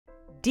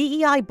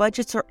DEI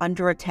budgets are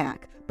under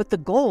attack, but the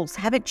goals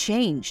haven't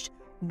changed.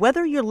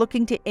 Whether you're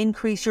looking to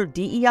increase your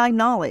DEI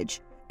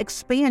knowledge,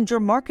 expand your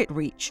market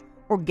reach,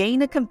 or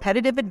gain a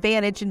competitive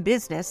advantage in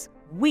business,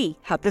 we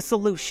have the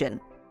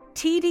solution.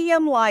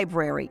 TDM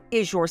Library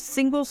is your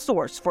single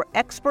source for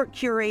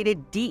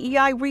expert-curated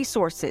DEI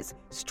resources,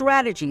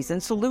 strategies,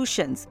 and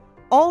solutions,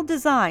 all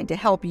designed to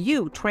help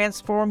you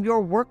transform your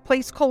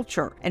workplace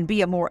culture and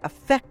be a more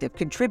effective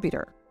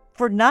contributor.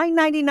 For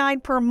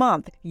 $9.99 per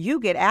month, you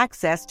get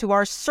access to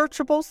our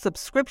searchable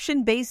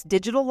subscription-based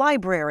digital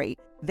library.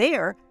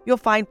 There, you'll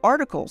find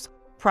articles,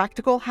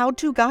 practical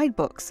how-to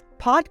guidebooks,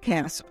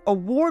 podcasts,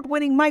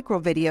 award-winning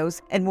microvideos,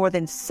 and more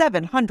than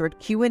 700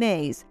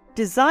 Q&As,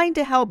 designed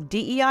to help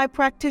DEI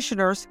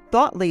practitioners,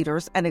 thought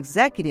leaders, and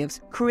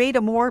executives create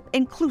a more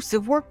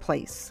inclusive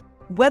workplace.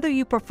 Whether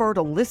you prefer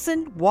to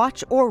listen,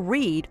 watch, or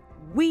read,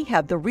 we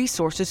have the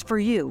resources for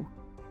you.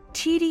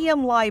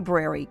 TDM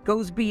Library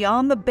goes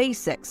beyond the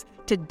basics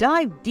to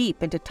dive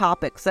deep into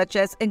topics such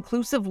as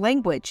inclusive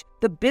language,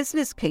 the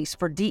business case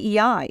for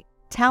DEI,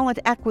 talent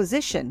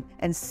acquisition,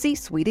 and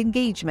C-suite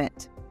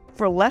engagement.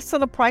 For less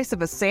than the price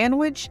of a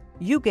sandwich,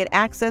 you get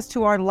access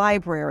to our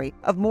library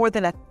of more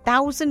than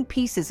 1,000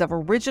 pieces of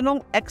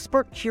original,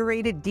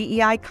 expert-curated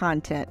DEI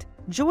content.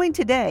 Join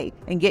today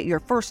and get your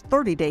first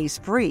 30 days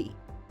free.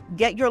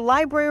 Get your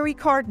library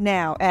card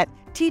now at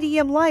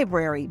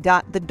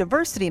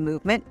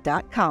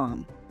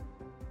tdmlibrary.thediversitymovement.com.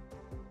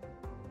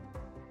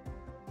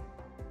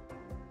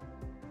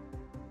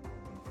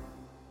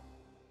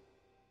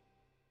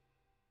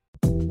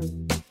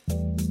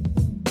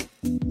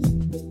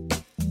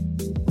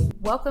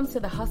 Welcome to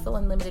the Hustle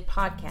Unlimited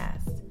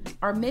podcast.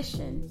 Our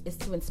mission is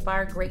to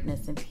inspire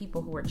greatness in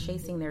people who are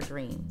chasing their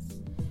dreams.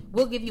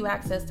 We'll give you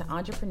access to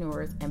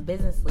entrepreneurs and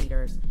business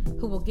leaders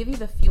who will give you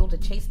the fuel to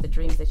chase the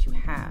dreams that you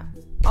have.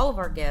 All of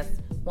our guests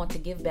want to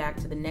give back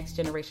to the next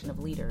generation of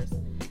leaders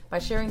by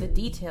sharing the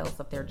details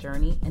of their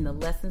journey and the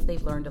lessons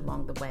they've learned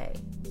along the way.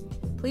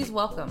 Please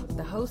welcome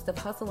the host of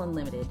Hustle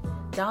Unlimited,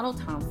 Donald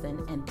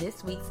Thompson, and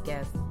this week's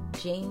guest,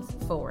 James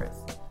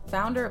Forrest,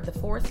 founder of the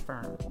Forrest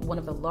Firm, one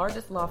of the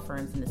largest law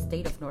firms in the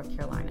state of North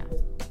Carolina.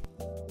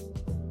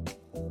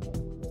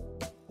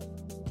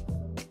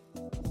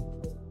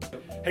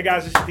 Hey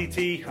guys, this is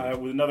DT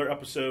with another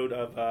episode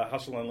of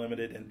Hustle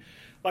Unlimited. And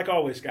like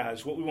always,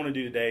 guys, what we want to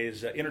do today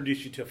is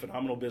introduce you to a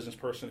phenomenal business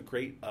person, a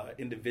great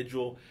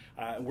individual.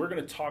 And we're going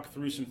to talk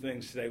through some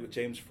things today with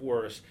James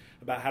Forrest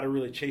about how to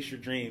really chase your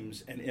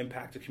dreams and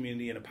impact the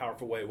community in a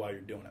powerful way while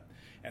you're doing it.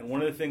 And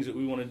one of the things that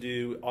we want to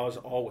do, as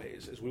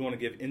always, is we want to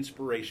give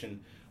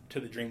inspiration to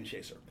the dream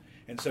chaser.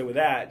 And so with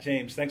that,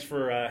 James, thanks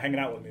for hanging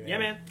out with me, man. Yeah,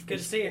 man. Good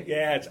to see you.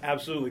 Yeah, it's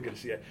absolutely good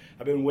to see you.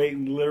 I've been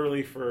waiting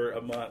literally for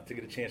a month to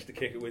get a chance to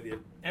kick it with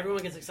you.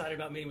 Everyone gets excited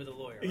about meeting with a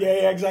lawyer. Right?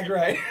 Yeah, exactly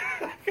right.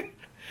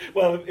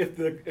 Well, if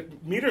the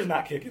meter's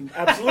not kicking,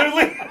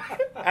 absolutely.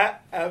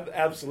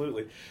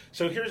 Absolutely.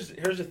 So here's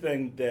the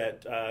thing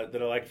that I'd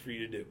like for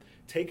you to do.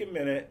 Take a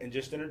minute and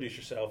just introduce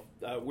yourself.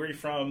 Where you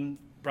from,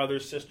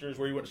 brothers, sisters,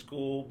 where you went to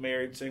school,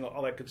 married, single,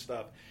 all that good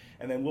stuff.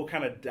 And then we'll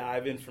kind of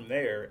dive in from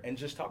there and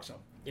just talk some.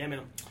 Yeah,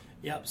 man.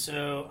 Yep,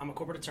 so I'm a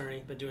corporate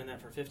attorney, been doing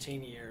that for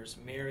 15 years,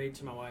 married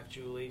to my wife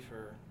Julie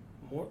for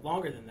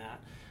longer than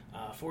that.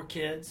 4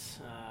 kids,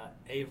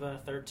 Ava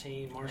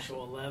 13,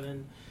 Marshall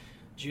 11,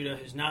 Judah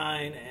who's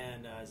 9,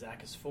 and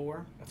Zach is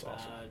 4. That's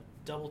awesome.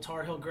 Double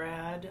Tar Heel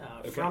grad,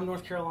 from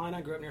North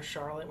Carolina, grew up near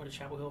Charlotte, went to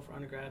Chapel Hill for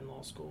undergrad and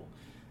law school,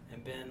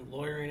 and been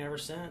lawyering ever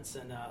since,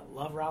 and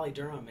love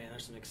Raleigh-Durham, man.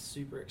 There's some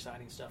super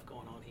exciting stuff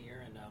going on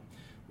here, and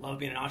love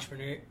being an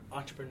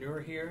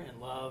entrepreneur here,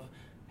 and love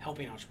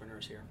helping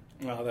entrepreneurs here.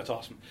 Oh, that's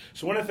awesome.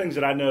 So one of the things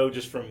that I know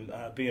just from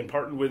being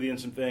partnered with you and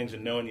some things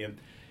and knowing you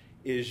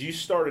is you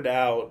started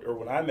out, or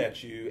when I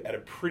met you, at a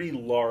pretty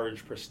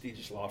large,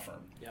 prestigious law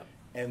firm. Yep.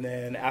 And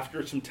then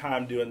after some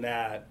time doing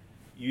that,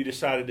 you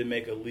decided to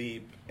make a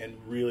leap and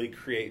really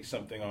create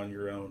something on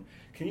your own.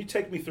 Can you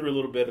take me through a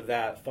little bit of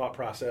that thought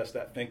process,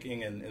 that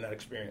thinking, and that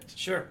experience?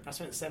 Sure. I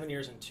spent 7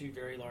 years in 2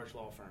 very large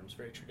law firms,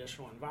 very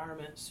traditional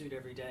environment, suit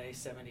every day,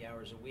 70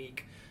 hours a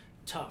week.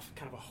 Tough,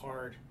 kind of a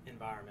hard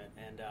environment,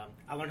 and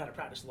I learned how to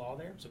practice law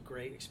there. It was a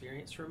great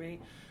experience for me.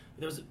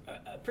 There was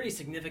a pretty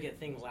significant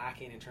thing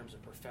lacking in terms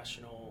of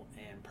professional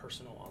and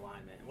personal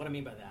alignment. And what I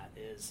mean by that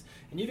is,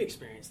 and you've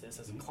experienced this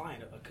as a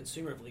client, a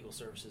consumer of legal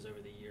services over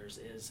the years,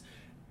 is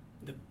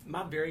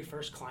my very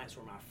first clients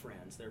were my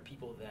friends. They're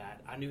people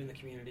that I knew in the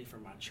community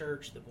from my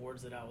church, the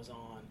boards that I was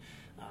on,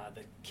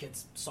 the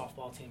kids'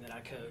 softball team that I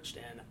coached,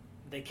 and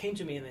they came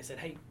to me and they said,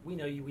 "Hey, we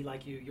know you, we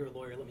like you, you're a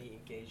lawyer, let me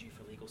engage you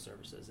for legal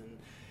services." And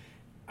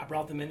I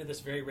brought them into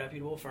this very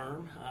reputable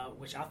firm,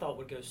 which I thought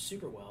would go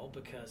super well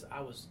because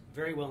I was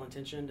very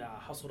well-intentioned. I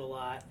hustled a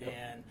lot,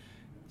 and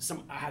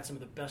I had some of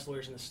the best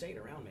lawyers in the state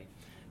around me.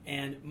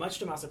 And much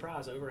to my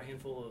surprise, over a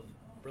handful of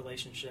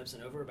relationships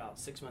and over about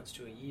 6 months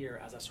to a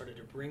year, as I started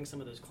to bring some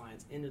of those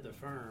clients into the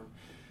firm,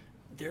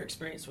 their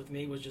experience with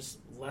me was just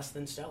less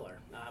than stellar.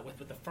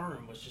 With the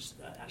firm was just,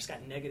 I just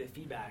got negative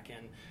feedback,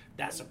 and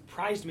that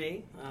surprised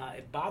me.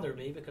 It bothered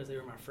me because they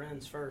were my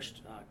friends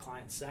first,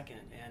 clients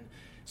second, and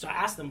so I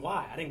asked them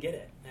why. I didn't get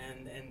it,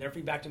 and their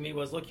feedback to me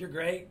was, look, you're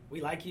great,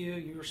 we like you,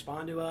 you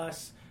respond to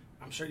us,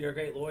 I'm sure you're a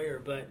great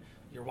lawyer, but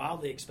you're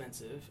wildly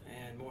expensive,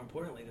 and more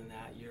importantly than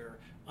that, you're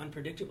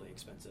unpredictably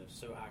expensive.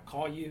 So I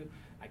call you,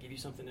 I give you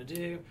something to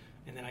do,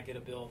 and then I get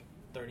a bill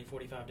 30,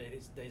 45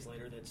 days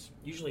later that's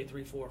usually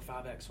 3, 4,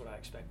 5x what I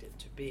expect it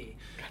to be.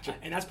 Gotcha.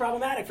 And that's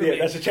problematic for me. Yeah,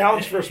 that's a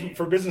challenge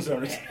for business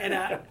owners. And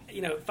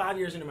 5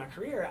 years into my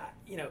career,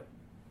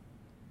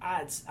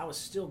 I was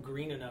still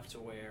green enough to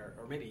where,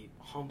 or maybe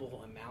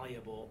humble and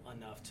malleable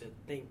enough to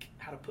think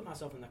how to put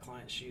myself in the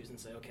client's shoes and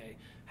say, okay,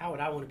 how would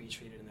I want to be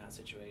treated in that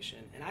situation?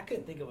 And I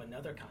couldn't think of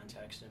another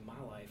context in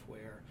my life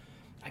where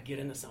I get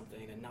into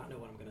something and not know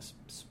what I'm going to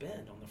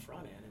spend on the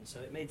front end. And so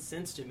it made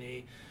sense to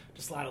me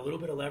to slide a little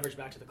bit of leverage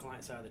back to the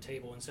client side of the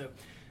table. And so,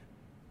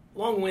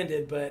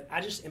 long-winded, but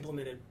I just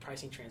implemented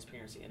pricing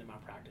transparency into my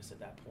practice at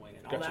that point.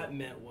 And all Gotcha. that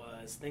meant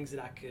was things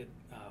that I could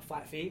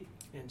flat fee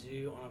and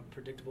do on a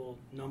predictable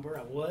number,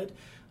 I would.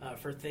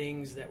 For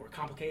things that were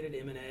complicated,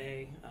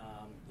 M&A,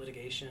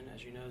 litigation,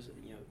 as you know, is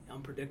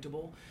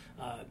unpredictable,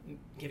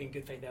 giving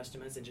good faith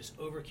estimates, and just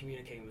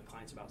over-communicating with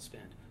clients about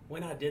spend.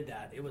 When I did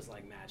that, it was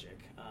like magic.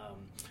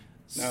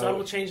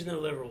 Subtle change in the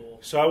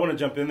deliverable. So I want to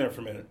jump in there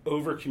for a minute.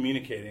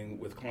 Over-communicating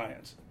with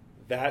clients.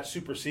 That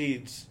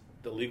supersedes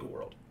the legal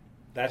world.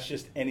 That's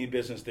just any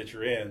business that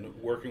you're in,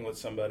 working with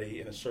somebody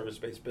in a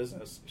service-based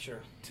business Sure.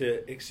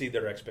 to exceed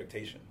their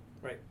expectation.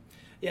 Right.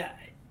 Yeah.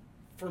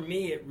 For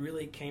me, it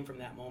really came from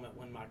that moment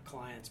when my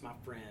clients, my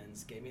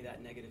friends, gave me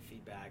that negative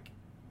feedback,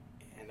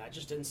 and that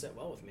just didn't sit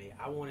well with me.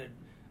 I wanted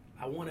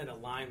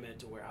alignment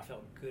to where I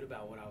felt good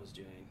about what I was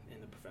doing in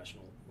the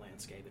professional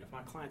landscape, and if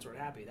my clients weren't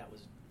happy, that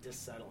was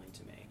dissettling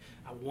to me.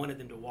 I wanted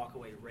them to walk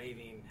away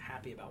raving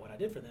happy about what I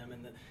did for them,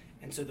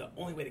 and so the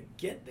only way to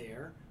get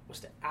there was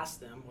to ask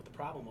them what the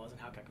problem was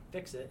and how I could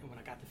fix it, and when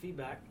I got the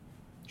feedback,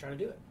 try to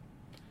do it.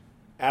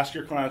 Ask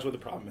your clients what the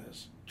problem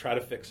is. Try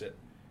to fix it.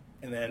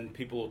 And then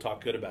people will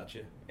talk good about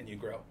you, and you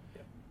grow.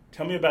 Yep.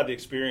 Tell me about the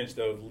experience,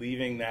 though, of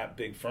leaving that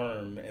big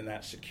firm and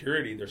that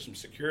security. There's some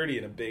security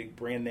in a big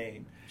brand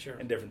name Sure.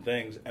 and different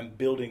things, and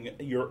building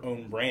your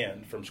own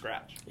brand from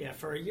scratch. Yeah,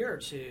 for a year or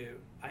two,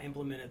 I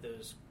implemented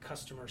those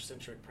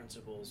customer-centric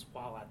principles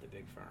while at the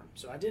big firm.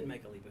 So I did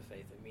make a leap of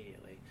faith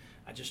immediately.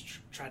 I just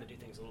tried to do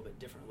things a little bit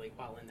differently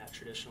while in that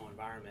traditional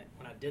environment.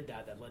 When I did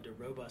that, that led to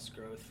robust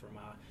growth for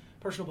my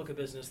personal book of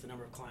business, the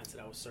number of clients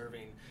that I was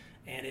serving,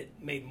 and it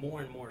made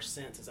more and more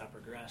sense as I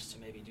progressed to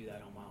maybe do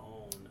that on my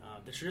own.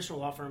 The traditional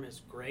law firm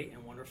is great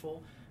and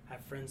wonderful. I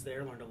have friends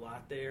there, learned a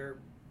lot there,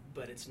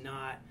 but it's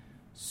not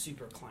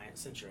super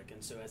client-centric.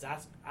 And so as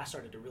I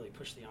started to really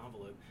push the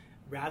envelope,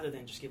 rather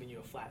than just giving you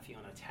a flat fee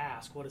on a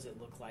task, what does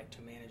it look like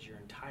to manage your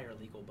entire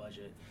legal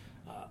budget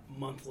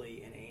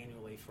monthly and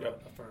annually for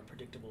a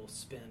predictable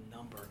spend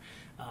number?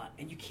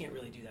 And you can't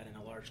really do that in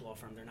a large law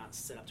firm. They're not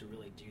set up to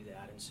really do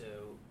that. And so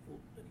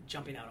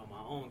jumping out on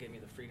my own gave me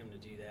the freedom to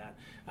do that.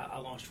 I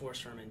launched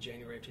Forrest Firm in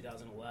January of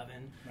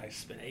 2011. Nice.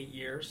 It's been 8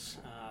 years.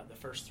 The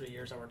first 3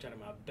 years I worked out of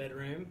my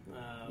bedroom.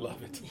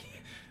 Love it.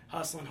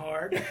 Hustling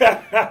hard.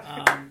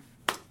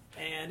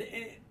 And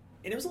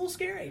it was a little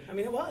scary. I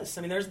mean, it was.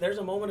 I mean, there's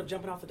a moment of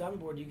jumping off the diving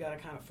board you got to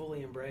kind of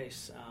fully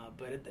embrace.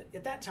 But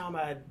at that time,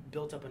 I had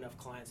built up enough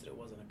clients that it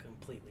wasn't a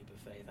complete leap of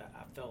faith.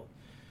 I felt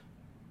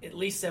at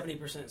least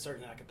 70%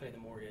 certain that I could pay the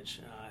mortgage,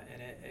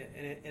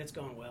 and it's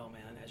going well,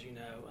 man. As you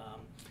know,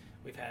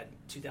 we've had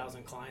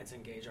 2,000 clients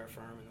engage our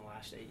firm in the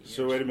last 8 years.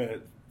 So wait a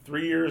minute.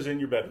 3 years in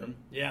your bedroom.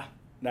 Yeah.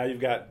 Now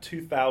you've got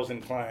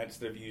 2,000 clients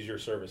that have used your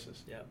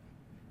services. Yep.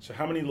 So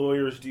how many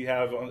lawyers do you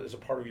have as a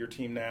part of your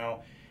team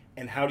now,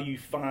 and how do you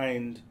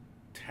find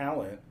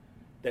talent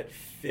that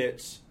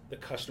fits the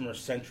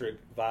customer-centric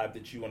vibe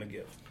that you want to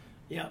give?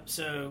 Yeah,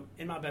 so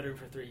in my bedroom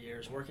for 3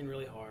 years, working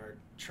really hard,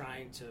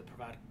 trying to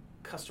provide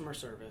customer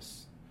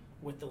service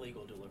with the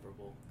legal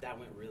deliverable. That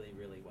went really,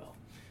 really well.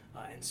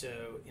 And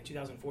so in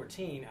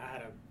 2014, I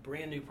had a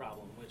brand new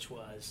problem, which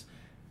was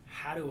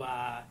how do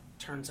I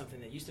turn something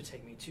that used to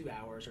take me 2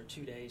 hours or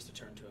 2 days to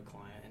turn to a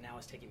client, and now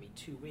it's taking me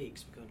 2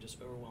 weeks because I'm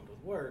just overwhelmed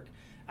with work.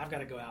 I've got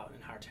to go out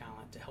and hire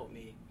talent to help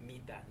me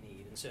meet that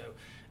need. And so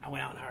I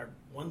went out and hired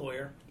one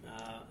lawyer,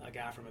 a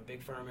guy from a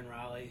big firm in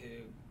Raleigh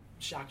who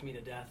shocked me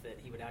to death that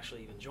he would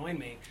actually even join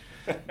me,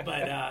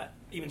 but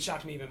even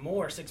shocked me even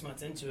more 6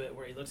 months into it,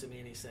 where he looks at me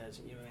and he says,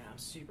 man, I'm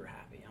super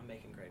happy. I'm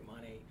making great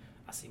money.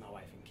 I see my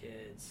wife and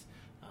kids.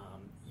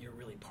 You're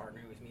really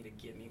partnering with me to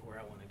get me where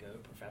I want to go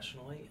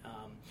professionally.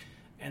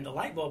 And the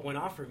light bulb went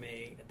off for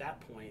me at that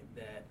point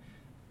that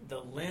the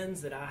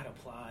lens that I had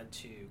applied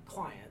to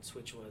clients,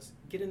 which was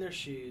get in their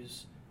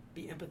shoes,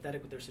 be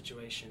empathetic with their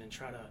situation, and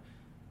try to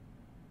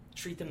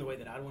treat them the way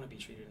that I'd want to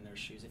be treated in their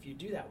shoes. If you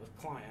do that with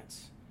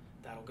clients,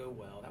 that'll go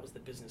well. That was the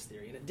business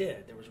theory, and it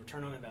did. There was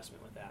return on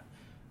investment with that.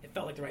 It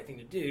felt like the right thing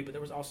to do, but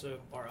there was also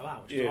ROI,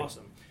 which is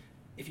awesome.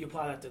 If you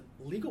apply that to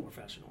legal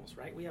professionals,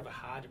 right, we have a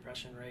high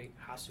depression rate,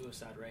 high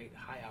suicide rate,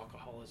 high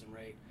alcoholism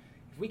rate.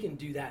 If we can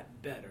do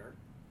that better,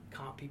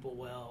 comp people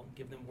well,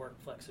 give them work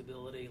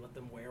flexibility, let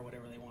them wear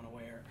whatever they want to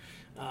wear.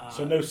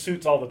 So no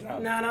suits all the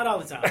time. No, not all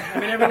the time. I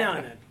mean, every now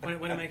and then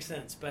when it makes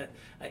sense. But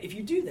if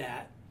you do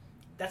that,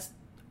 that's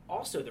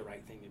also the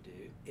right thing to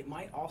do. It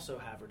might also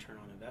have return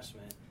on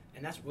investment.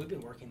 And we've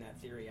been working that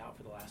theory out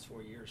for the last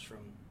 4 years, from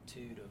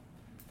 2 to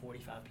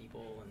 45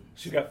 people. And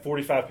so you've got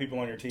 45 people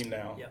on your team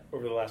now. Yep.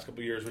 Over the last couple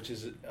of years, which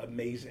is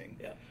amazing.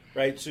 Yep.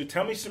 Right? So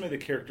tell me some of the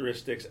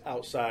characteristics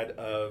outside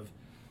of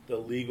the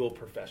legal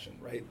profession,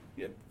 right?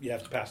 You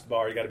have to pass the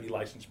bar, you got to be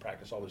licensed,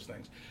 practice, all those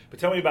things. But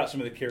tell me about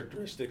some of the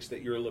characteristics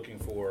that you're looking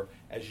for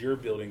as you're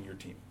building your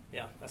team.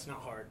 Yeah, that's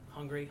not hard.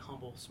 Hungry,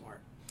 humble,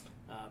 smart.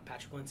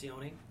 Patrick Lencioni, I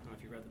don't know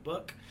if you read the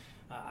book,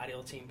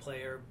 ideal team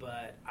player,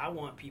 but I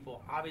want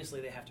people,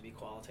 obviously they have to be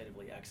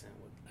qualitatively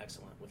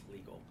excellent with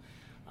legal,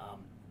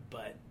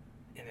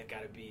 and they've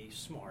got to be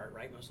smart,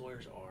 right? Most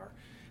lawyers are.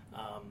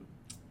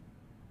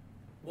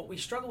 What we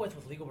struggle with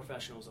legal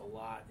professionals a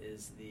lot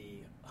is the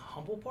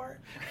humble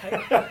part.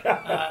 Right?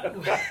 I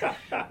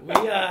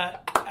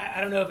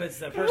don't know if it's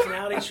the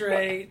personality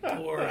trait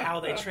or how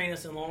they train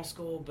us in law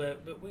school,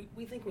 but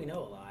we think we know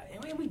a lot,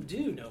 and we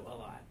do know a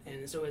lot.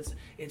 And so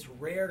it's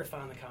rare to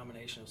find the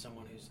combination of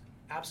someone who's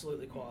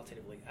absolutely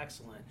qualitatively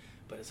excellent,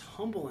 but is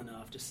humble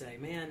enough to say,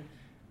 man,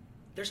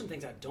 there's some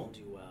things I don't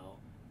do well.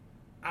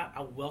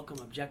 I welcome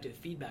objective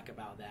feedback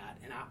about that,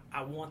 and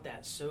I want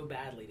that so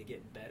badly to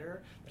get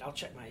better that I'll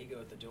check my ego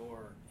at the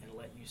door and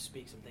let you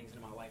speak some things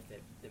into my life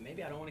that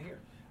maybe I don't want to hear.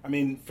 I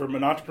mean, from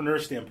an entrepreneur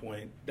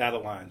standpoint, that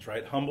aligns,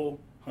 right? Humble,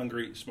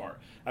 hungry, smart.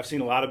 I've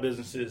seen a lot of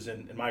businesses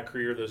in my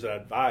career, those that I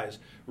advise,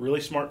 really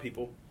smart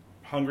people,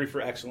 hungry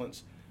for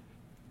excellence,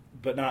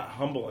 but not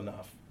humble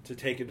enough to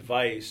take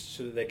advice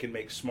so that they can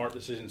make smart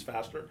decisions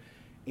faster.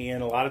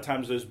 And a lot of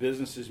times those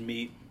businesses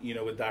meet,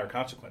 with dire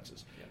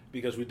consequences. Yeah.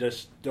 Because we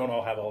just don't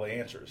all have all the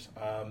answers,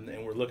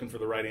 and we're looking for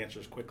the right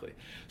answers quickly.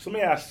 So let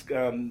me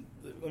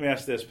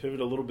ask this, pivot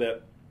a little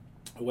bit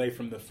away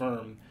from the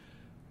firm.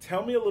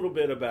 Tell me a little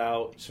bit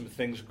about some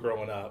things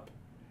growing up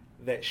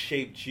that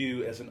shaped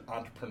you as an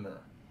entrepreneur,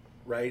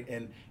 right?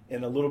 And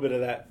a little bit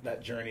of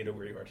that journey to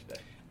where you are today.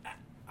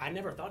 I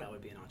never thought I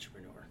would be an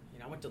entrepreneur.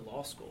 I went to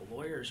law school.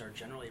 Lawyers are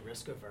generally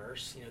risk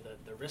averse.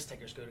 The risk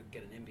takers go to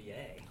get an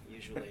MBA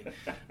usually.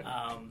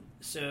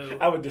 So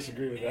I would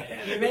disagree with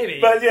that. Maybe,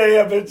 but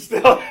but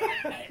still.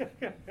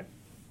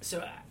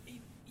 So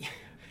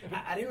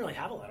I didn't really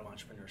have a lot of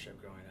entrepreneurship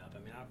growing up. I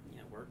mean,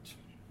 I worked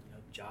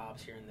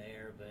jobs here and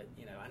there, but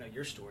I know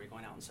your story,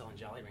 going out and selling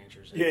Jolly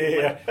Ranchers.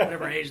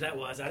 Whatever age that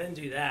was, I didn't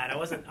do that. I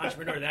wasn't an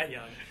entrepreneur that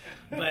young.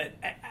 But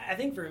I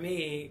think for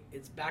me,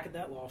 it's back at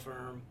that law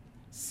firm,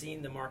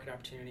 seeing the market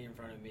opportunity in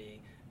front of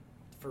me.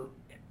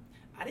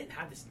 I didn't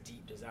have this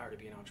deep desire to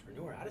be an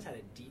entrepreneur. I just had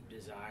a deep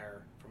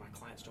desire for my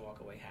clients to walk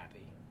away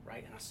happy,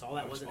 right? And I saw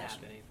that wasn't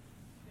happening,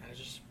 and I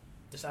just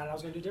decided I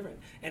was going to do different.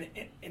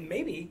 And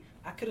maybe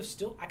I could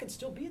still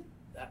be at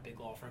that big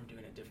law firm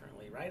doing it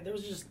differently, right?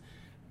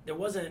 There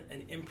wasn't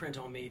an imprint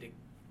on me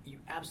you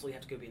absolutely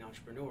have to go be an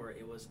entrepreneur.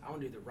 It was, I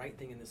want to do the right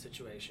thing in this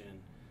situation.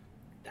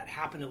 That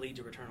happened to lead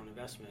to return on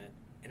investment,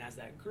 and as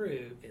that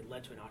grew, it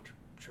led to an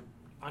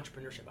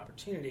entrepreneurship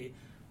opportunity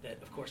that,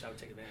 of course, I would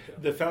take advantage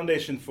of. The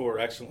foundation for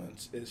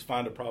excellence is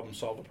find a problem,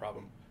 solve a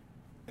problem,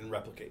 and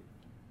replicate,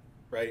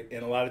 right?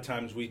 And a lot of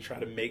times we try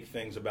to make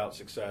things about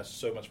success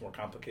so much more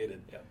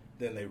complicated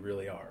than they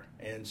really are.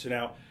 And so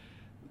now,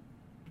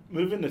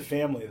 moving to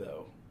family,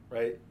 though,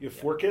 right? You have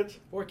 4 kids?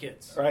 4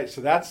 kids. All right,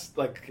 so that's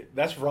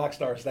rock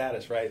star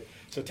status, right?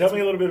 So tell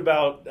me a little bit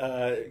about,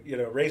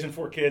 raising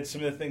 4 kids,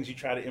 some of the things you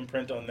try to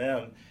imprint on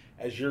them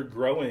as you're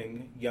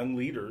growing young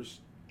leaders,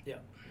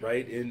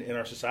 right, in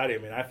our society. I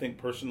mean, I think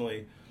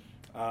personally,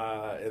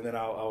 and then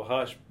I'll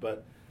hush,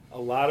 but a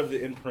lot of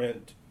the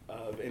imprint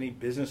of any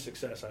business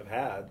success I've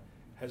had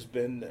has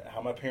been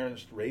how my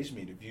parents raised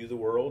me to view the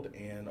world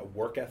and a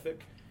work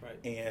ethic.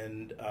 Right.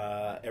 And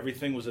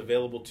everything was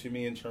available to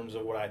me in terms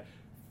of what I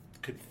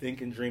could think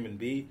and dream and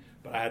be,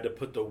 but I had to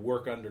put the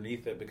work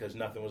underneath it because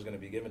nothing was going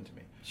to be given to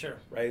me. Sure.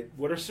 Right?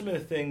 What are some of the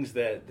things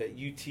that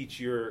you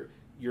teach your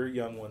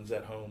young ones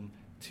at home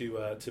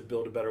to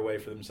build a better way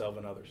for themselves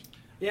and others?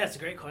 Yeah, it's a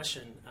great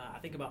question. I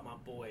think about my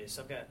boys.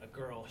 I've got a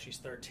girl, she's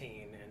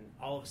 13, and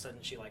all of a sudden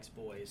she likes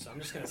boys. So I'm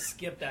just going to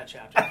skip that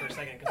chapter for a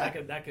second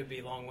because that could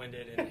be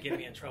long-winded and get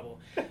me in trouble.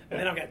 And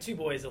then I've got 2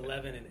 boys,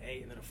 11 and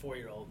 8, and then a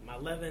 4-year-old. My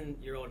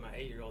 11-year-old and my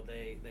 8-year-old,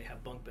 they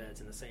have bunk beds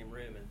in the same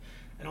room.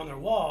 And on their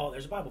wall,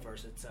 there's a Bible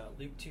verse. It's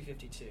Luke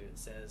 2:52. It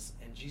says,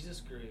 "And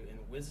Jesus grew in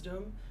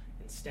wisdom,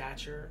 in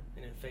stature,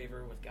 and in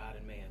favor with God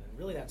and man." And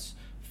really that's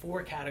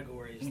 4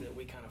 categories that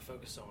we kind of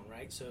focus on,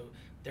 right? So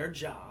their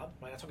job,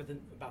 right? I talk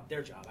about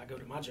their job. I go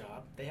to my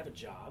job. They have a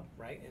job,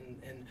 right?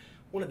 And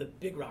one of the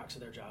big rocks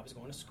of their job is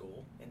going to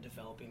school and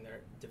developing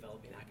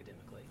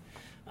academically.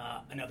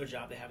 Another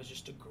job they have is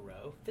just to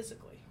grow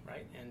physically,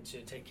 right? And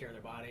to take care of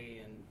their body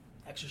and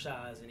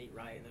exercise and eat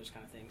right and those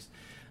kind of things.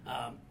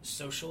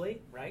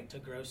 Socially, right? To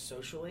grow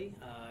socially,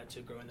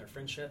 to grow in their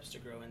friendships, to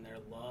grow in their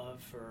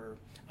love for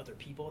other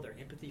people, their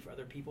empathy for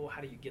other people.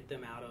 How do you get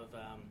them out of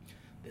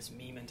this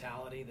me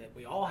mentality that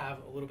we all have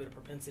a little bit of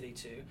propensity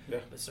to, Yeah.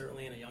 but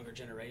certainly in a younger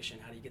generation,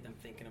 how do you get them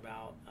thinking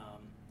about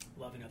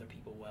loving other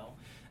people well?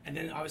 And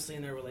then obviously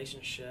in their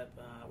relationship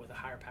with a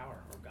higher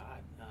power or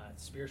God,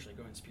 spiritually,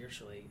 growing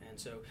spiritually. And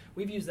so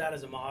we've used that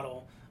as a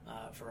model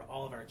for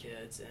all of our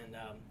kids, and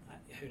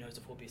who knows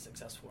if we'll be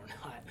successful or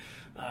not.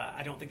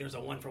 I don't think there's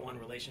a one-for-one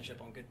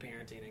relationship on good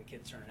parenting and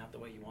kids turning out the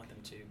way you want them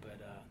to,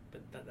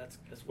 but that's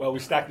well, we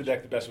stack the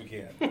deck the best we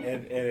can,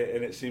 and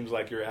it seems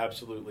like you're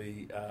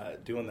absolutely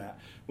doing that.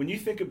 When you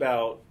think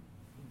about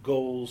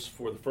goals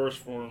for the First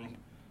Form,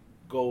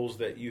 goals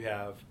that you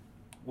have,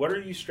 what are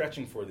you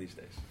stretching for these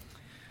days?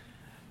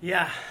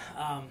 Yeah,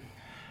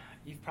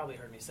 you've probably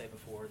heard me say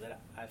before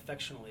that I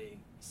affectionately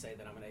say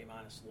that I'm an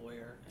A-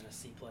 lawyer and a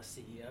C+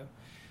 CEO.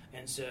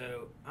 And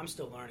so I'm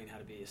still learning how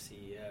to be a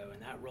CEO, and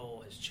that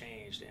role has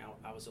changed. And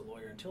I was a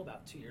lawyer until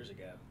about 2 years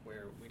ago,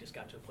 where we just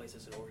got to a place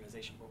as an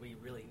organization where we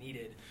really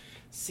needed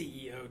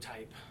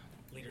CEO-type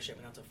leadership,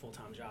 and that's a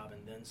full-time job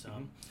and then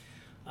some.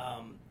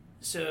 Mm-hmm.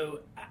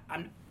 So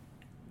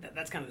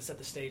that's kind of to set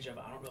the stage of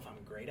I don't know if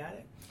I'm great at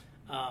it.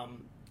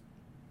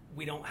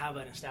 We don't have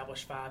an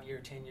established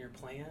 5-year, 10-year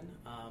plan.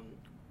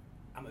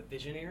 I'm a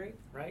visionary,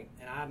 right?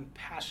 And I'm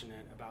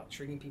passionate about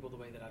treating people the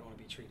way that I want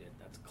to be treated.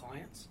 That's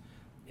clients.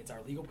 It's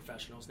our legal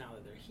professionals now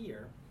that they're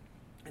here.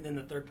 And then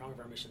the third prong of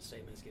our mission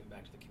statement is giving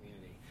back to the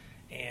community.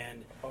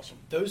 And awesome.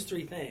 Those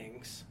three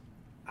things,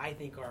 I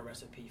think, are a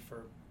recipe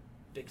for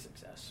big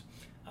success.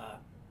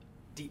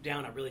 Deep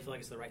down, I really feel like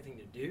it's the right thing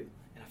to do.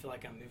 And I feel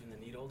like I'm moving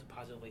the needle to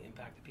positively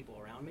impact the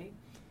people around me.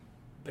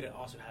 But it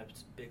also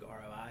has big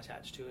ROI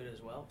attached to it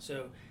as well.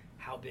 So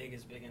how big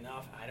is big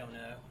enough? I don't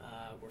know.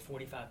 We're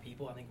 45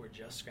 people. I think we're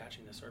just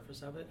scratching the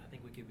surface of it. I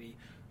think we could be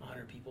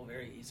 100 people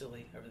very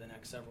easily over the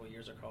next several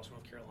years across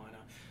North Carolina.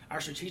 Our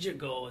strategic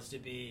goal is to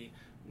be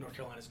North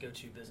Carolina's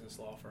go-to business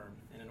law firm.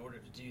 And in order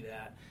to do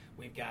that,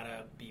 we've got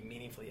to be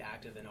meaningfully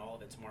active in all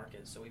of its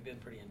markets. So we've been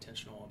pretty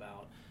intentional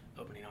about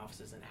opening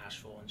offices in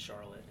Asheville and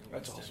Charlotte and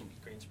That's Winston, awesome.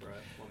 Greensboro,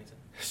 Wilmington.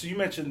 So you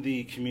mentioned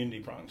the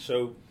community prong.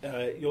 So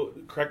you'll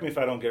correct me if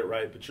I don't get it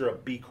right, but you're a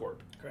B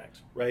Corp. Correct.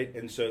 Right?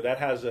 And so that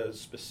has a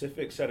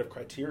specific set of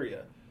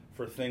criteria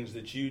for things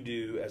that you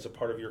do as a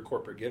part of your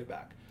corporate give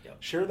back. Yep.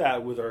 Share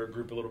that with our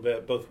group a little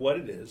bit, both what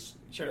it is,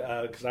 Sure.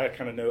 Because I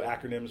kind of know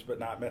acronyms, but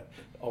not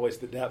always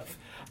the depth.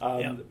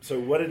 Yep. So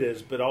what it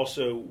is, but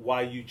also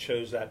why you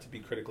chose that to be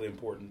critically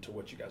important to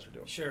what you guys are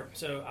doing. Sure.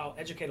 So I'll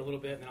educate a little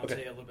bit, and then I'll Okay.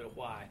 tell you a little bit of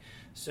why.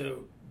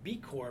 So B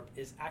Corp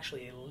is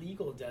actually a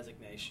legal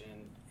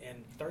designation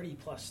in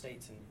 30-plus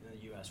states in the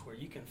U.S. where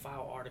you can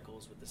file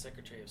articles with the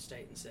Secretary of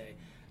State and say,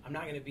 I'm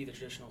not going to be the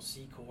traditional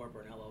C Corp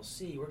or an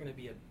LLC. We're going to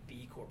be a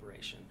B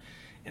Corporation.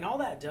 And all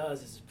that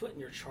does is put in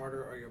your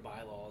charter or your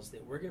bylaws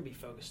that we're going to be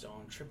focused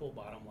on triple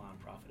bottom line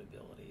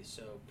profitability.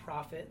 So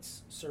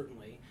profits,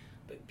 certainly,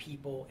 but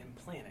people and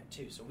planet,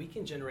 too. So we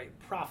can generate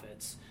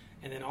profits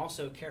and then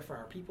also care for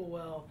our people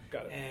well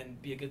and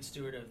be a good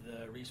steward of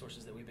the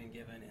resources that we've been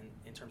given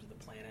in terms of the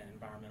planet,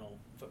 environmental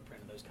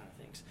footprint, and those kind of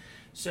things.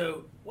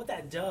 So what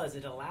that does,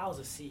 it allows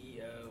a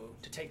CEO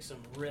to take some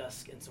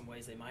risk in some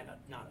ways they might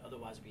not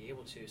otherwise be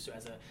able to. So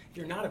if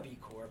you're not a B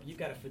Corp, you've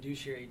got a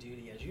fiduciary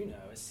duty, as you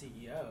know, as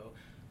CEO,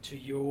 to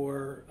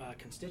your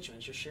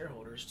constituents, your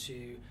shareholders,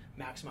 to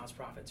maximize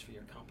profits for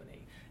your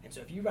company. And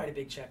so if you write a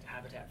big check to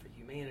Habitat for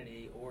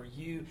Humanity, or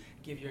you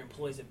give your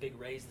employees a big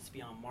raise that's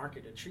beyond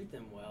market to treat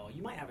them well,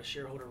 you might have a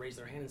shareholder raise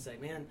their hand and say,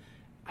 man,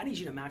 I need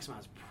you to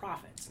maximize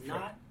profits,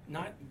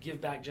 not give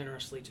back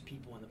generously to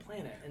people on the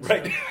planet. And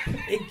so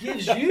it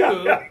gives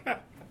you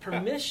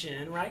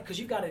permission, right? Because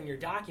you've got it in your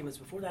documents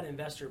before that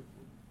investor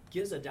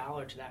gives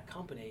 $1 to that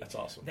company. That's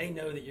awesome. They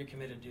know that you're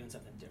committed to doing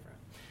something different.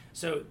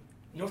 So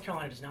North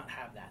Carolina does not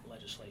have that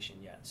legislation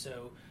yet.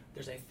 So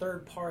there's a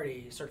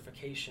third-party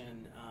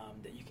certification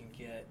that you can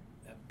get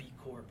a B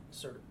Corp.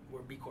 We're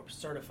B Corp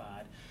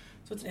certified.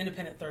 So it's an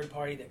independent third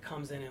party that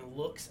comes in and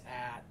looks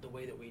at the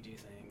way that we do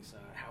things,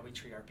 how we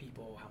treat our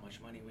people, how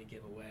much money we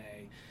give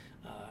away,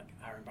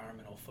 our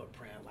environmental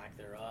footprint, lack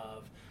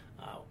thereof.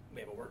 We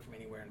have a work from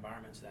anywhere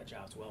environment, so that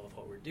jives well with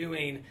what we're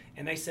doing.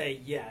 And they say,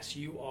 yes,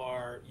 you've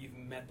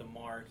met the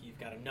mark, you've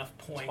got enough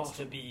points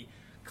to be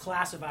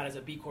classified as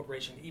a B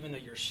Corporation, even though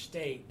your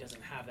state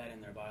doesn't have that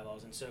in their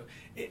bylaws. And so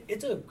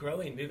it's a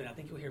growing movement. I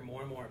think you'll hear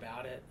more and more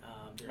about it.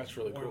 That's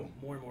really cool.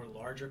 More and more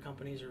larger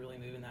companies are really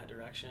moving that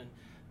direction.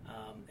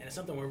 And it's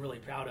something we're really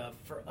proud of.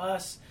 For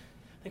us,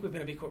 I think we've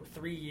been a B Corp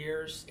 3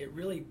 years. It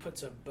really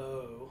puts a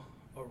bow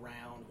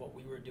around what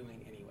we were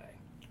doing anyway.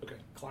 Okay.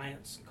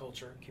 Clients,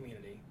 culture,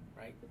 community,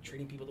 right?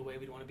 Treating people the way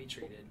we'd want to be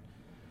treated.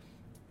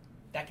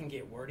 That can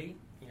get wordy.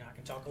 I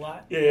can talk a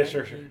lot. Yeah, right?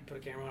 sure. You put a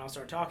camera on, I'll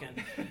start talking.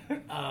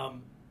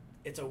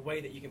 It's a way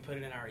that you can put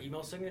it in our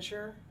email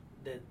signature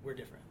that we're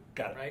different.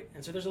 Got it. Right?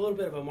 And so there's a little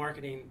bit of a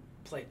marketing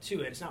play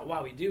to it. It's not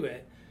why we do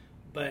it,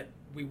 but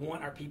we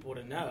want our people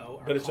to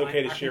know. But it's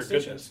okay to share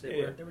goodness. That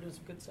we're doing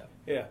some good stuff.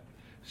 Yeah.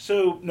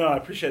 So, no, I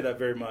appreciate that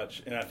very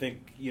much. And I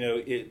think,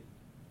 it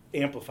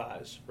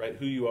amplifies, right,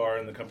 who you are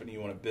and the company you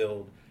want to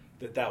build,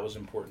 that was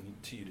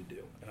important to you to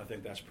do. And I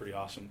think that's pretty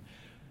awesome.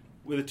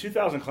 With the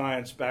 2,000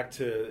 clients, back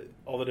to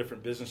all the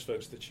different business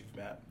folks that you've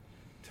met,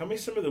 tell me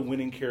some of the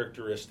winning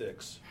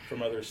characteristics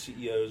from other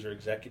CEOs or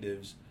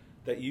executives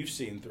that you've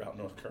seen throughout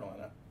North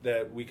Carolina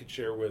that we could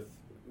share with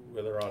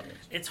our audience.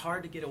 It's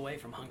hard to get away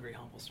from hungry,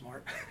 humble,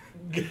 smart.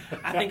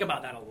 I think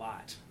about that a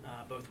lot,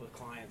 both with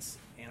clients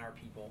and our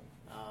people.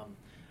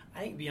 I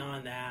think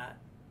beyond that,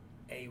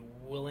 a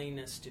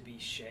willingness to be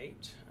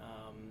shaped.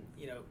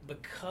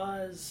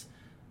 Because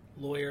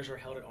lawyers are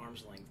held at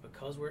arm's length,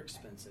 because we're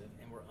expensive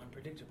and we're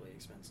unpredictably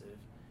expensive,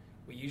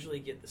 we usually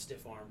get the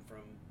stiff arm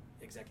from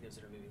executives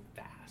that are moving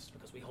fast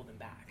because we hold them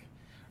back,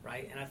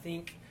 right? And I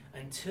think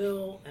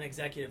until an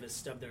executive has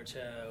stubbed their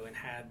toe and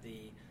had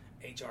the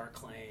HR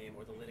claim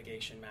or the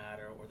litigation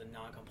matter or the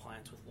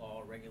non-compliance with law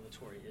or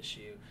regulatory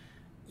issue,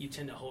 you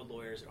tend to hold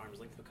lawyers at arm's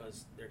length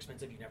because they're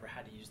expensive, you've never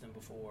had to use them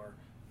before,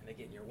 and they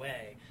get in your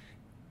way.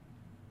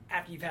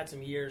 After you've had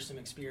some years, some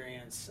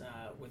experience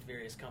with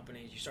various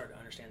companies, you start to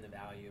understand the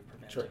value of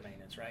preventative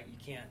maintenance, right? You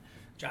can't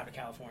drive to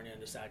California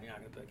and decide you're not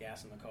going to put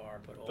gas in the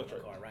car, put oil in the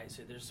car, right?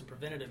 So there's some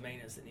preventative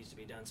maintenance that needs to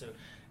be done. So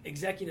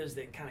executives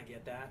that kind of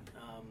get that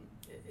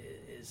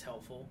is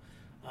helpful.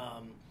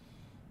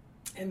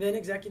 And then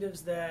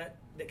executives that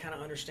kind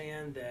of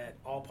understand that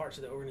all parts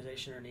of the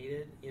organization are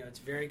needed. It's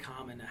very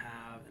common to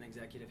have an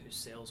executive who's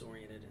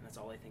sales-oriented, and that's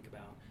all they think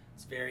about.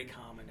 It's very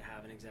common to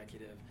have an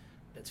executive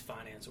that's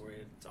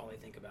finance-oriented. It's all they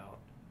think about,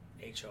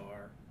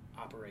 HR,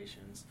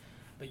 operations.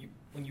 But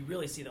when you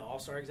really see the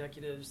all-star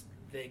executives,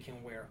 they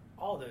can wear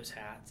all those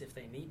hats if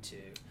they need to.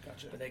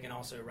 Gotcha. But they can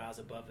also rise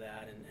above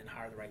that and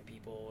hire the right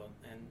people.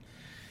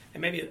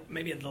 And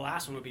maybe the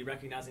last one would be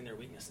recognizing their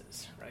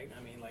weaknesses, right?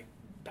 I mean,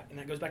 and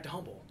that goes back to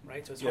humble,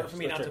 right? So it's hard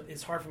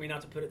for me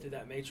not to put it through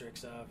that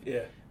matrix of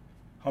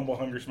humble,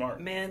 hungry, smart.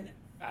 Man,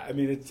 I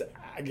mean,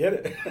 I get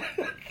it.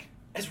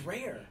 It's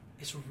rare.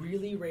 It's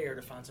really rare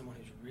to find someone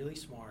who's really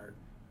smart,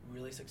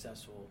 really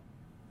successful,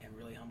 and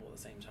really humble at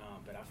the same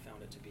time. But I've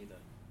found it to be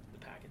the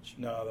package.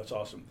 No, that's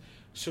awesome.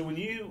 So when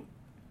you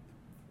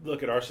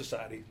look at our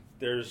society,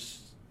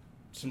 there's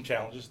some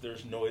challenges.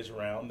 There's noise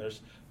around. There's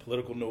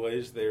political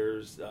noise.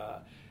 There's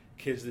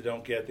kids that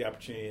don't get the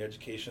opportunity of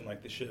education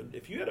like they should.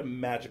 If you had a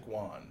magic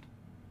wand,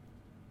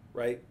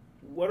 right,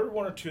 what are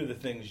one or two of the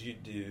things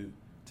you'd do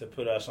to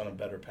put us on a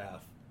better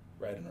path,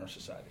 right, in our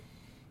society?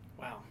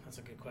 Wow, that's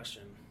a good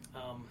question.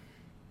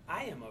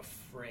 I am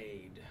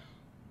afraid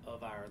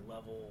of our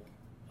level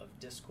of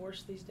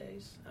discourse these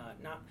days,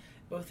 not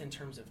both in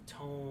terms of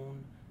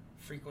tone,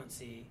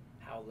 frequency,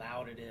 how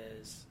loud it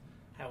is,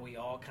 how we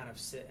all kind of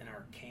sit in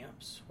our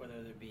camps,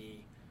 whether there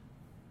be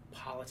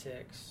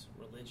politics,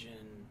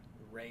 religion,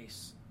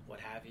 race, what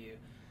have you.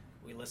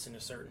 We listen to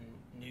certain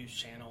news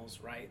channels,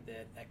 right,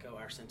 that echo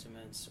our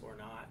sentiments or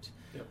not.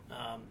 Yep.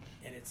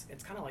 And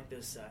it's kind of like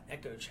this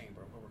echo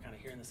chamber where we're kind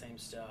of hearing the same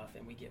stuff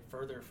and we get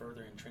further and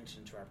further entrenched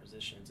into our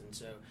positions. And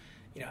so,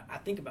 I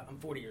think about, I'm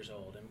 40 years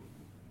old, and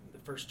the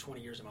first 20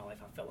 years of my life,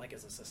 I felt like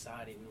as a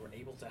society we were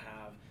able to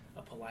have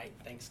a polite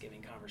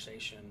Thanksgiving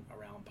conversation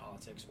around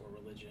politics or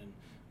religion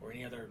or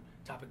any other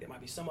topic that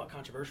might be somewhat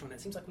controversial, and it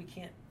seems like we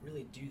can't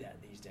really do that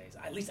these days.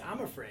 At least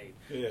I'm afraid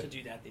to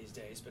do that these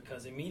days,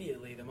 because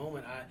immediately the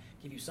moment I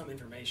give you some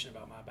information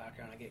about my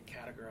background, I get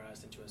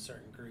categorized into a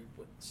certain group,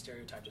 with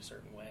stereotyped a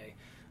certain way,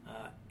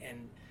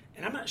 and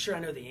I'm not sure I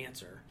know the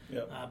answer.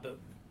 Yep. But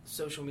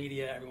social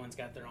media, everyone's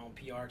got their own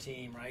PR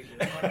team, right?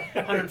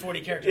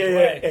 140 characters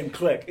away. And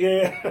click.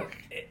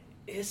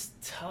 It's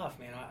tough,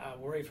 man. I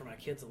worry for my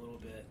kids a little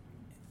bit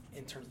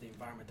in terms of the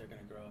environment they're going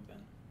to grow up in.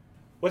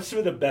 What's some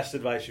of the best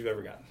advice you've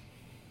ever gotten?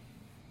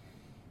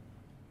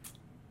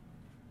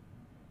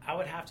 I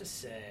would have to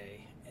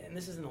say, and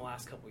this is in the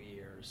last couple of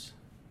years,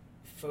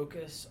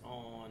 focus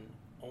on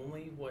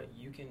only what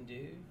you can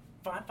do.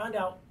 Find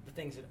out the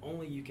things that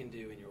only you can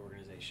do in your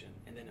organization,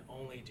 and then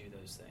only do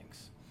those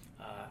things.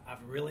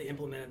 I've really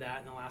implemented that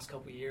in the last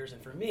couple of years,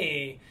 and for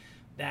me,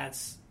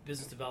 that's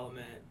business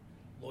development,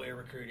 lawyer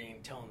recruiting,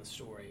 telling the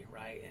story,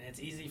 right? And it's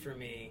easy for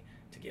me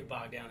to get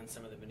bogged down in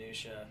some of the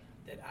minutia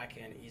that I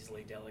can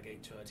easily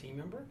delegate to a team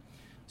member.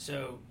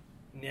 So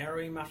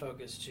narrowing my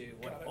focus to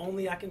what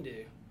only I can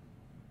do,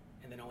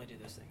 and then only do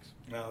those things.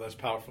 No, that's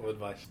powerful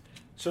advice.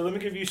 So let me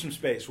give you some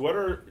space. What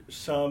are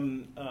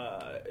some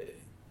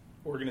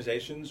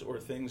organizations or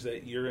things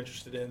that you're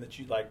interested in that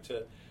you'd like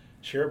to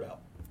share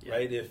about,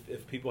 right?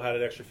 If people had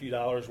an extra few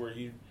dollars where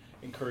you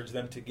encourage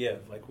them to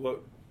give, like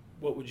what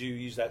would you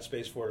use that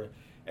space for to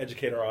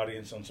educate our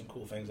audience on some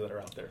cool things that are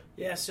out there?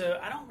 Yeah, so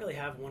I don't really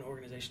have one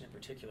organization in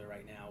particular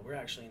right now. We're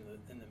actually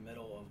in the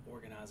middle of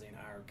organizing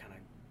our kind of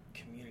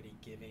community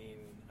giving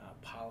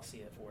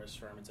policy at Forest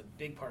Firm. It's a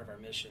big part of our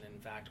mission. In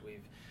fact,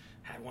 we've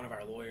had one of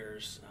our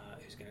lawyers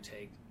who's going to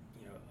take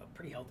a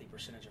pretty healthy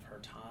percentage of her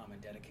time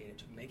and dedicate it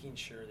to making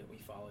sure that we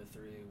follow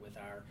through with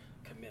our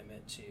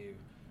commitment to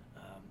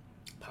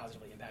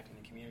positively impacting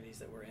the communities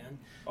that we're in.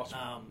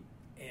 Awesome.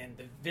 And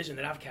the vision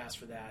that I've cast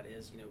for that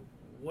is,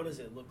 what does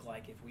it look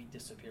like if we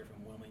disappear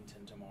from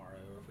Wilmington tomorrow,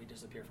 or if we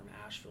disappear from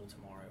Asheville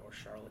tomorrow, or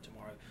Charlotte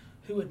tomorrow?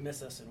 Who would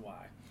miss us and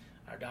why?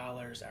 our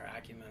dollars, our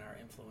acumen, our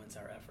influence,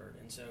 our effort.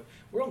 And so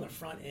we're on the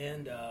front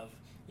end of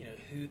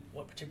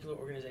what particular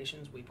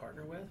organizations we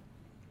partner with.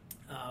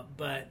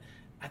 But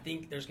I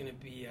think there's going to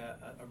be a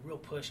real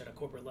push at a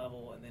corporate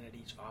level and then at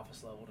each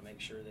office level to make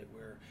sure that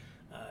we're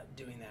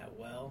doing that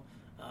well.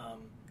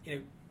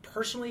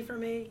 Personally for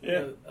me,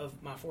 of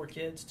my 4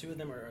 kids, 2 of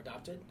them are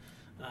adopted.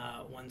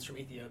 One's from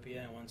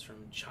Ethiopia and one's from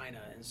China.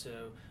 And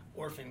so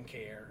orphan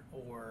care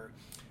or,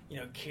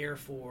 care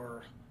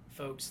for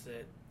folks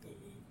that,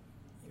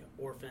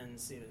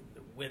 orphans,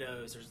 the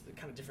widows, there's the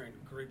kind of different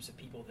groups of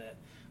people that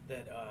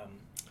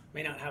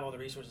may not have all the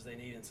resources they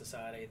need in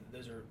society.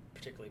 Those are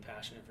particularly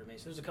passionate for me.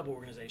 So there's a couple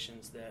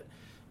organizations that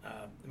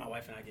my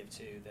wife and I give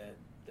to that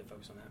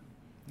focus on that.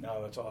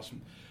 No, that's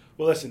awesome.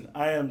 Well, listen,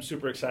 I am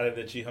super excited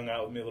that you hung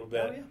out with me a little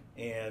bit. Oh,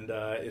 yeah. And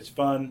it's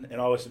fun and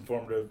always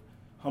informative.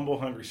 Humble,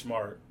 hungry,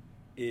 smart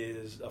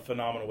is a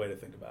phenomenal way to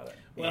think about it.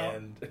 Well,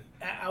 and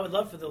I would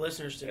love for the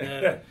listeners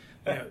to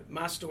know,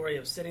 my story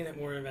of sitting at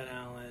Moore & Van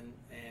Allen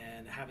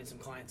and having some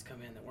clients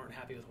come in that weren't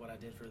happy with what I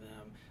did for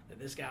them, that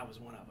this guy was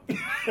one of them.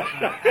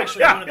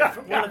 Actually,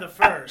 one of the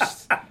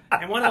first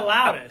and one of the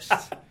loudest.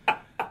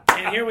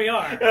 And here we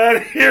are.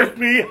 And here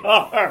we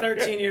are.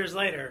 13 years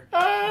later,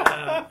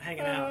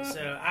 hanging out.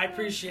 So I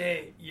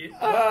appreciate you,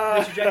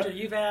 the trajectory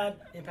you've had,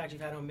 impact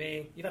you've had on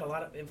me. You've had a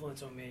lot of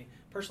influence on me,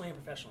 personally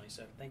and professionally.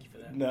 So thank you for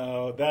that.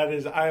 No,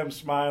 I am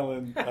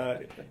smiling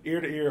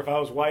ear to ear. If I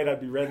was white,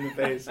 I'd be red in the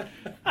face.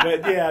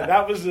 But yeah,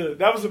 that was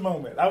a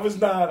moment. I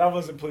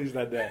wasn't pleased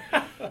that day.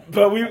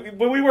 But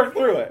we worked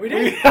through it. We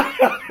did.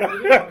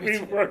 We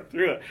worked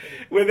through it.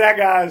 With that,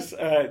 guys,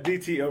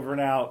 DT over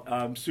and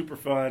out. Super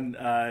fun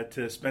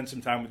to spend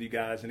some time with you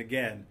guys. And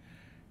again,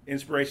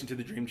 inspiration to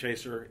the dream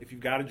chaser. If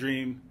you've got a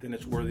dream, then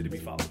it's worthy to be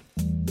followed.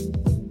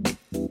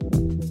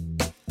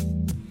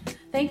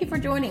 Thank you for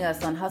joining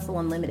us on Hustle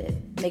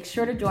Unlimited. Make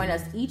sure to join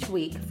us each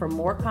week for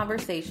more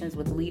conversations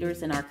with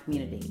leaders in our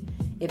community.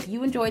 If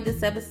you enjoyed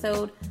this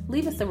episode,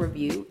 leave us a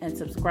review and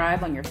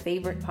subscribe on your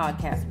favorite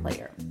podcast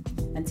player.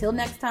 Until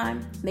next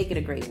time, make it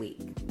a great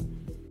week.